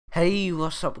Hey,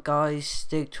 what's up guys,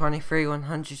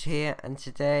 Stig23100 here, and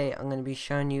today I'm going to be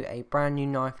showing you a brand new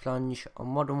knife lunge on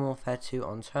Modern Warfare 2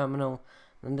 on Terminal.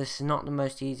 And this is not the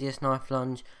most easiest knife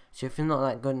lunge, so if you're not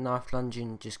that good at knife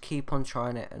lunging, just keep on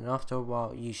trying it and after a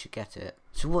while you should get it.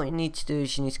 So what you need to do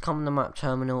is you need to come on the map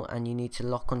Terminal and you need to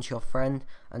lock onto your friend,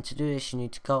 and to do this you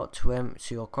need to go up to him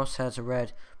so your crosshairs are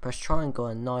red, press triangle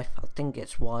and knife, I think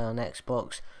it's Y on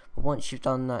Xbox. But once you've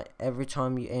done that, every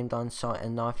time you aim down sight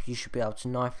and knife, you should be able to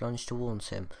knife lunge towards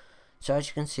him. So as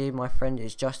you can see, my friend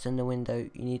is just in the window.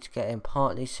 You need to get in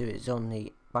partly so it's on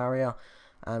the barrier,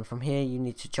 and from here you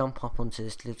need to jump up onto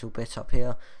this little bit up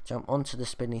here, jump onto the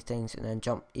spinny things, and then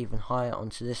jump even higher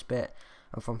onto this bit.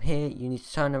 And from here you need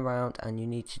to turn around and you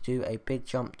need to do a big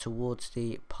jump towards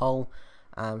the pole.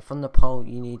 And from the pole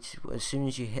you need to, as soon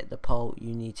as you hit the pole,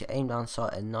 you need to aim down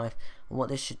sight and knife, and what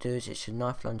this should do is it should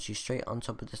knife lunge you straight on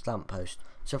top of this lamppost.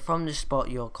 So from this spot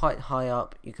you're quite high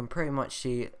up, you can pretty much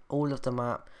see all of the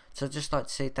map. So I'd just like to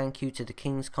say thank you to the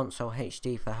King's Console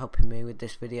HD for helping me with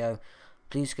this video.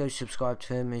 Please go subscribe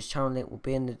to him, his channel link will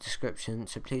be in the description,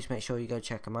 so please make sure you go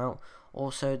check him out.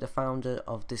 Also the founder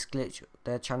of this glitch,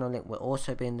 their channel link will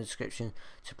also be in the description,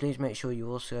 so please make sure you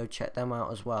also go check them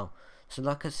out as well. So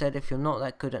like I said, if you're not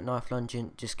that good at knife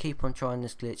lunging, just keep on trying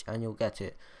this glitch and you'll get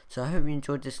it. So I hope you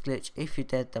enjoyed this glitch. If you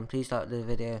did, then please like the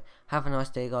video. Have a nice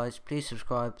day guys, please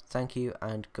subscribe, thank you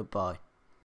and goodbye.